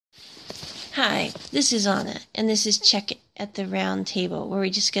Hi, this is Anna, and this is Check It at the Round Table, where we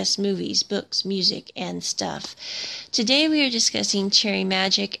discuss movies, books, music, and stuff. Today we are discussing Cherry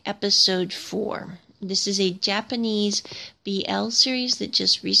Magic Episode 4. This is a Japanese BL series that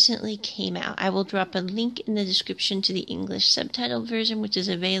just recently came out. I will drop a link in the description to the English subtitled version, which is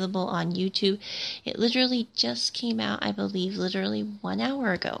available on YouTube. It literally just came out, I believe, literally 1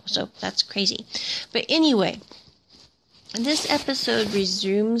 hour ago, so that's crazy. But anyway, this episode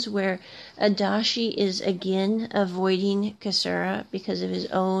resumes where Adachi is again avoiding Kasura because of his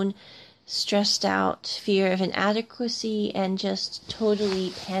own stressed out fear of inadequacy and just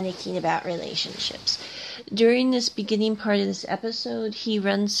totally panicking about relationships. During this beginning part of this episode, he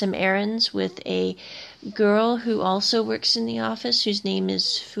runs some errands with a girl who also works in the office, whose name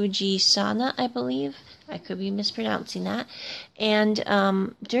is Fuji-sana, I believe. I could be mispronouncing that.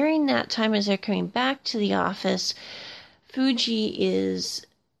 And during that time, as they're coming back to the office, Fuji is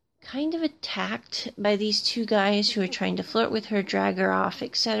kind of attacked by these two guys who are trying to flirt with her, drag her off,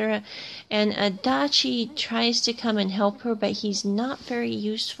 etc. And Adachi tries to come and help her, but he's not very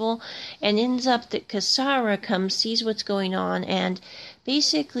useful, and ends up that Kasara comes, sees what's going on, and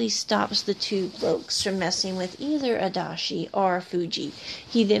basically stops the two blokes from messing with either Adachi or Fuji.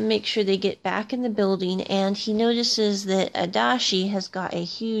 He then makes sure they get back in the building, and he notices that Adachi has got a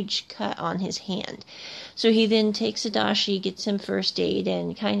huge cut on his hand. So he then takes Adachi, gets him first aid,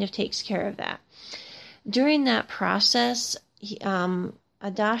 and kind of takes care of that. During that process,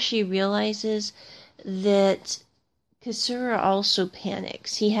 Adachi realizes that Kasura also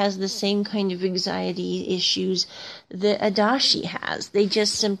panics. He has the same kind of anxiety issues that Adachi has. They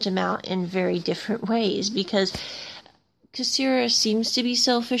just symptom out in very different ways because Kasura seems to be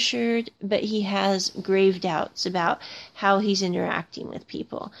self-assured, but he has grave doubts about how he's interacting with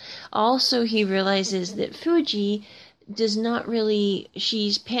people. Also, he realizes that Fuji does not really,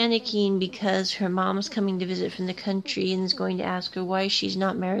 she's panicking because her mom's coming to visit from the country and is going to ask her why she's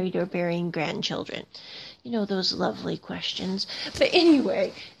not married or bearing grandchildren. You know, those lovely questions. But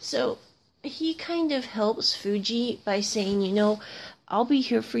anyway, so he kind of helps Fuji by saying, I'll be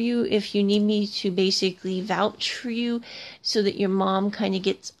here for you if you need me to basically vouch for you so that your mom kind of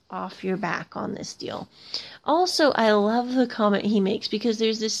gets off your back on this deal. Also, I love the comment he makes because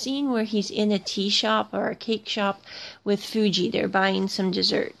there's this scene where he's in a tea shop or a cake shop with Fuji. They're buying some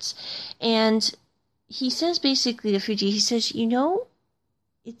desserts. And he says basically to Fuji, he says,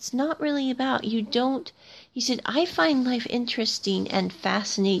 it's not really about, he said, I find life interesting and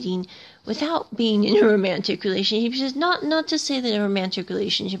fascinating without being in a romantic relationship. He says, not to say that a romantic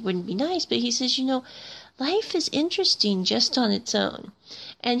relationship wouldn't be nice, but he says, life is interesting just on its own.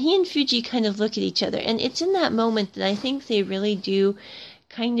 And he and Fuji kind of look at each other, and it's in that moment that I think they really do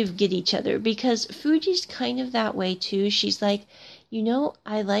kind of get each other, because Fuji's kind of that way too. She's like,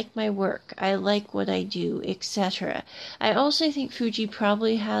 I like my work, I like what I do, etc. I also think Fuji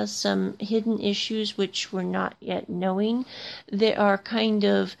probably has some hidden issues which we're not yet knowing that are kind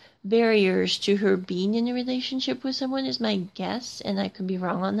of barriers to her being in a relationship with someone, is my guess, and I could be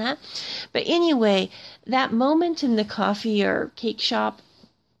wrong on that. But anyway, that moment in the coffee or cake shop,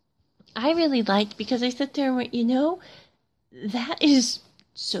 I really liked, because I sat there and went, that is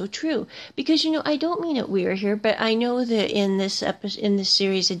so true. Because, I don't mean it weird here, but I know that in this episode, in this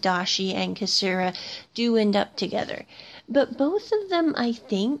series, Adachi and Kasura do end up together. But both of them, I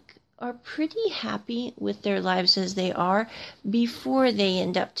think, are pretty happy with their lives as they are before they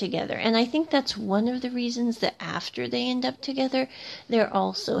end up together. And I think that's one of the reasons that after they end up together, they're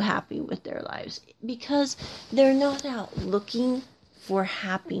also happy with their lives. Because they're not out looking for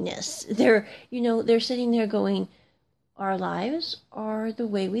happiness. They're sitting there going, our lives are the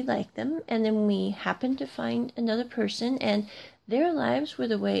way we like them, and then we happen to find another person, and their lives were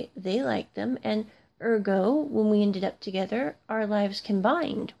the way they like them, and ergo, when we ended up together, our lives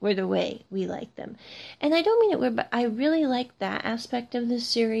combined were the way we like them. And I don't mean it weird, but I really like that aspect of this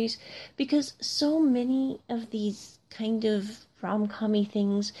series, because so many of these kind of rom-com-y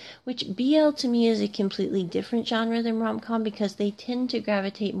things, which BL to me is a completely different genre than rom-com, because they tend to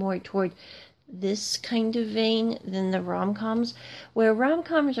gravitate more toward this kind of vein than the rom-coms, where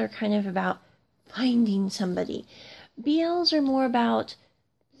rom-coms are kind of about finding somebody. BLs are more about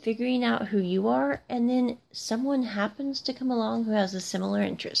figuring out who you are, and then someone happens to come along who has a similar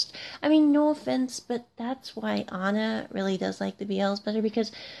interest. I mean, no offense, but that's why Anna really does like the BLs better,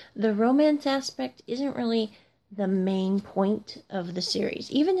 because the romance aspect isn't really the main point of the series.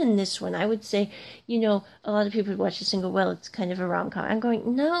 Even in this one, I would say, a lot of people would watch this and go, well, it's kind of a rom-com. I'm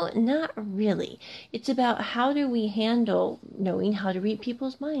going, no, not really. It's about how do we handle knowing how to read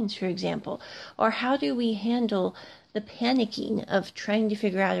people's minds, for example, or how do we handle the panicking of trying to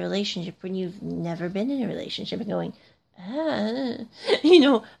figure out a relationship when you've never been in a relationship and going,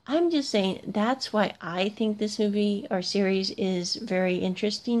 I'm just saying that's why I think this movie or series is very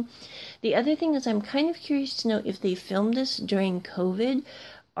interesting. The other thing is I'm kind of curious to know if they filmed this during COVID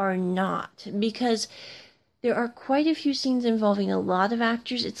or not, because there are quite a few scenes involving a lot of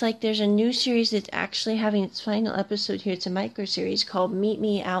actors. It's like there's a new series that's actually having its final episode here. It's a micro series called Meet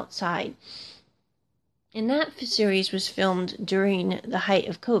Me Outside. And that series was filmed during the height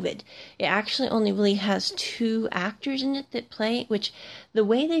of COVID. It actually only really has 2 actors in it that play, which the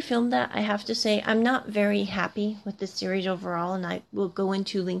way they filmed that, I have to say, I'm not very happy with the series overall, and I will go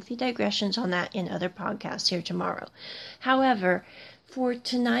into lengthy digressions on that in other podcasts here tomorrow. However, for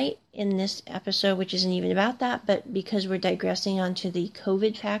tonight in this episode, which isn't even about that, but because we're digressing onto the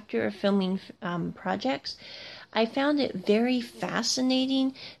COVID factor of filming projects, I found it very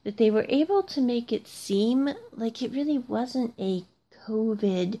fascinating that they were able to make it seem like it really wasn't a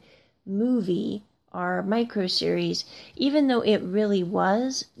COVID movie or micro series, even though it really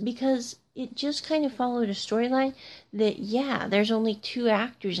was, because it just kind of followed a storyline that, yeah, there's only 2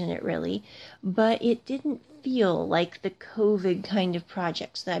 actors in it really, but it didn't feel like the COVID kind of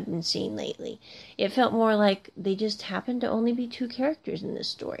projects that I've been seeing lately. It felt more like they just happened to only be 2 characters in this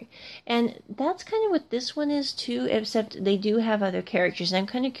story. And that's kind of what this one is too, except they do have other characters. And I'm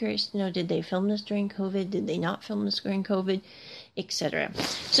kind of curious to know, did they film this during COVID? Did they not film this during COVID? Etc.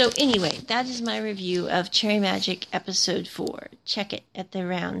 So anyway, that is my review of Cherry Magic Episode 4. Check it at the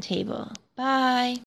round table. Bye!